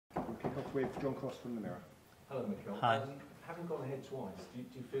with John Cross from the Mirror. Hello, Mikel. Hi. Having gone ahead twice, do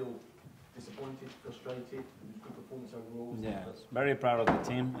you feel disappointed, frustrated? Good performance overall? Yes, very proud of the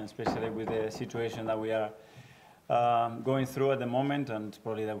team, especially with the situation that we are going through at the moment, and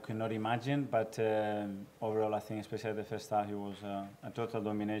probably that we cannot imagine. But overall, I think, especially the first half, it was a total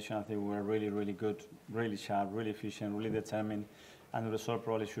domination. I think we were really, really good, really sharp, really efficient, really determined, and the result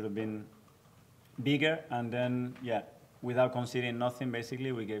probably should have been bigger. And then, yeah, without conceding nothing,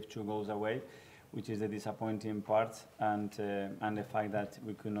 basically, we gave 2 goals away, which is the disappointing part, and the fact that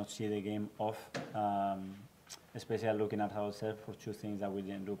we could not see the game off, especially looking at ourselves for 2 things that we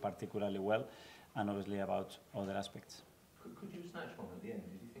didn't do particularly well, and obviously about other aspects. Could you snatch one at the end?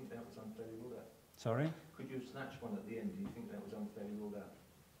 Did you think that was unfairly ruled out? Sorry? Could you snatch one at the end? Do you think that was unfairly ruled out?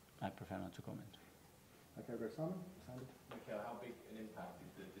 I prefer not to comment. Okay, we'll go Simon. Mikel, how big an impact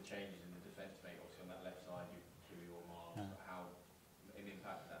did the changes in the defence make? Obviously on that left side, you threw your Miles. Yeah. How an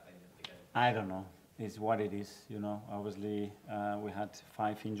impact that ended the game? I don't know. It's what it is, you know. Obviously, we had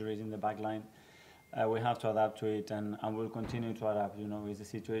 5 injuries in the back line. We have to adapt to it, and we'll continue to adapt. You know, it's the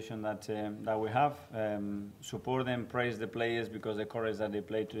situation that that we have. Support them, praise the players, because the courage that they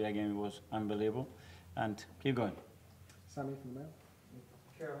played today again was unbelievable, and keep going. Sammy from the Mail.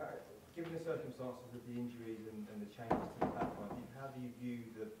 Carol, given the circumstances of the injuries and the changes to the back line, how do you view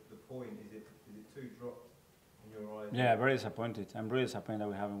the point? Is it too dropped in your eyes? Yeah, very disappointed. I'm really disappointed that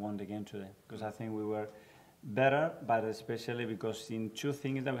we haven't won the game today, because I think we were better, but especially because in 2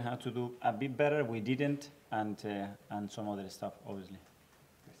 things that we had to do a bit better, we didn't, and some other stuff, obviously.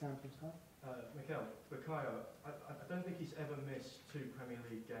 Sam from Sky. Mikel, Bukayo, I don't think he's ever missed 2 Premier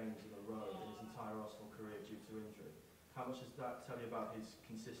League games in a row in his entire Arsenal career due to injury. How much does that tell you about his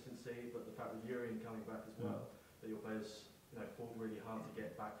consistency, but the fact that Urian coming back as well, that your players fought really hard to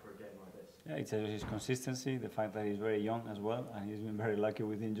get back for a game like this? Yeah, it's his consistency, the fact that he's very young as well, and he's been very lucky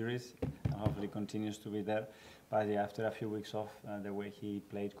with injuries, and hopefully continues to be there. But yeah, after a few weeks off, the way he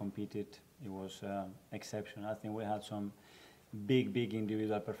played, competed, it was exceptional. I think we had some big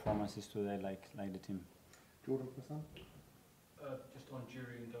individual performances today, like the team. Jordan from the Sun. Just on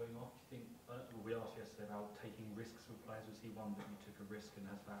Urian going off, do you think, we asked yesterday about taking risks with players. Was he one that you took a risk, and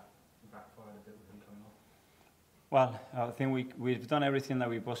has that backfired a bit with him coming off? Well, I think we've done everything that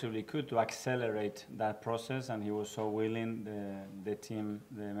we possibly could to accelerate that process, and he was so willing. The team,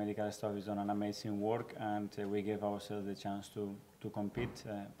 the medical staff, has done an amazing work, and we gave ourselves the chance to compete.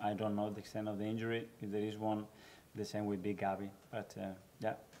 I don't know the extent of the injury. If there is one, the same with Big Gabby. But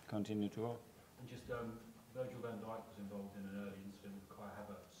yeah, continue to go. And just Virgil van Dijk was involved in an early incident with Kai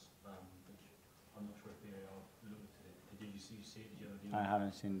Havertz, which I'm not sure if VAR looked at it. Did you see it? I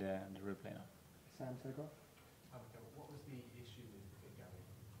haven't seen the replay now. Sam Takeoff. What was the issue with Big Gabby?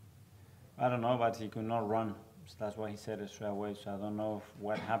 I don't know, but he could not run. So that's why he said it straight away. So I don't know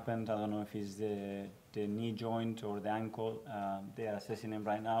what happened. I don't know if it's the knee joint or the ankle. They are assessing him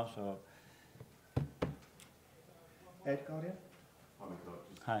right now. So. Ed Guardian. Hi, Mikel.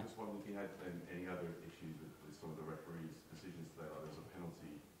 Hi. Just wondering if you had any other issues with some of the referees' decisions today. Like there was a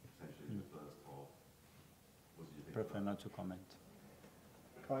penalty potentially in the first half. What did you think? Prefer not to comment.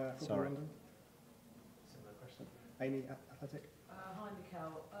 Kaya, Football Sorry. London. Similar question. Amy, Athletic. Hi,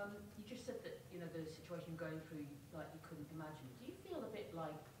 Mikel. You just said that the situation you're going through, like you couldn't imagine. Do you feel a bit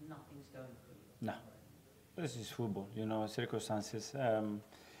like nothing's going for you? No. This is football, circumstances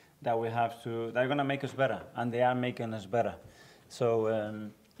that we have to, they're going to make us better, and they are making us better. So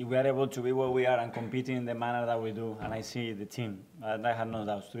if we are able to be where we are and competing in the manner that we do, and I see the team, I had no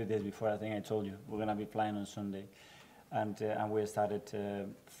doubts 3 days before, I think I told you, we're going to be flying on Sunday. And we started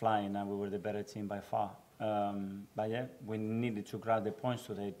flying, and we were the better team by far. But yeah, we needed to grab the points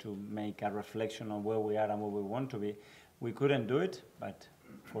today to make a reflection on where we are and where we want to be. We couldn't do it, but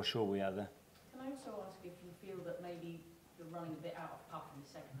for sure we are there. Can I also ask if you feel that maybe you're running a bit out of puff in the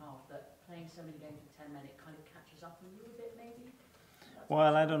second half, that playing so many games with 10 men, it kind of catches up on you a bit maybe?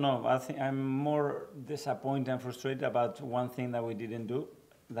 Well, I don't know. I think I'm more disappointed and frustrated about one thing that we didn't do,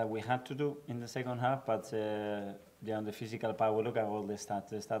 that we had to do in the second half, but on the physical part, we look at all the stats.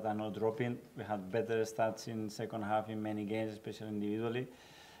 The stats are not dropping. We had better stats in second half in many games, especially individually.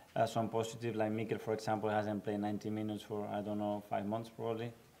 Some positive, like Mikel, for example, hasn't played 90 minutes for, I don't know, 5 months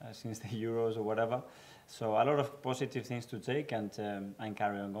probably, since the Euros or whatever. So a lot of positive things to take and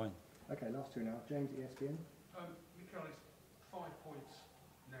carry on going. Okay, last 2 now. James, ESPN. Mikel, it's 5 points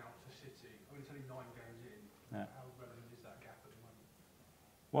now to City. I mean, it's only 9 games in. Yeah. How relevant is that gap at the moment?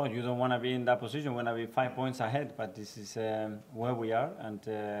 Well, you don't want to be in that position. You want to be 5 points ahead, but this is where we are. And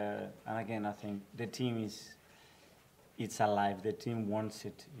again, I think the team is it's alive. The team wants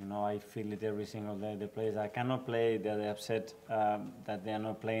it. You know, I feel it every single day. The players that cannot play, they're upset that they are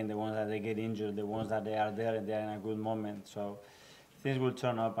not playing. The ones that they get injured, the ones that they are there and they're in a good moment. So things will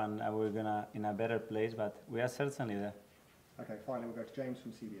turn up, and we're gonna in a better place. But we are certainly there. Okay, finally we'll go to James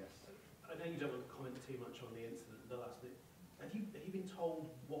from CBS. I know you don't want to comment too much on the incident, the last bit. Have you been told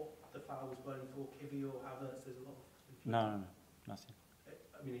what the foul was blown for, Kivy or Havertz? There's a lot of confusion. No, nothing.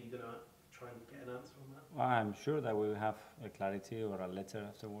 I mean, are you going to try and get an answer on that? Well, I'm sure that we'll have a clarity or a letter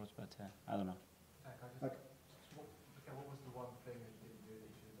afterwards, but I don't know. Okay. What was the one thing that you didn't do that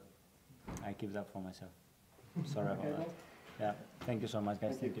you should have done? I keep that for myself. Sorry about Okay, that. well, Yeah. Thank you so much,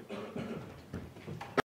 guys. Thank Thank you.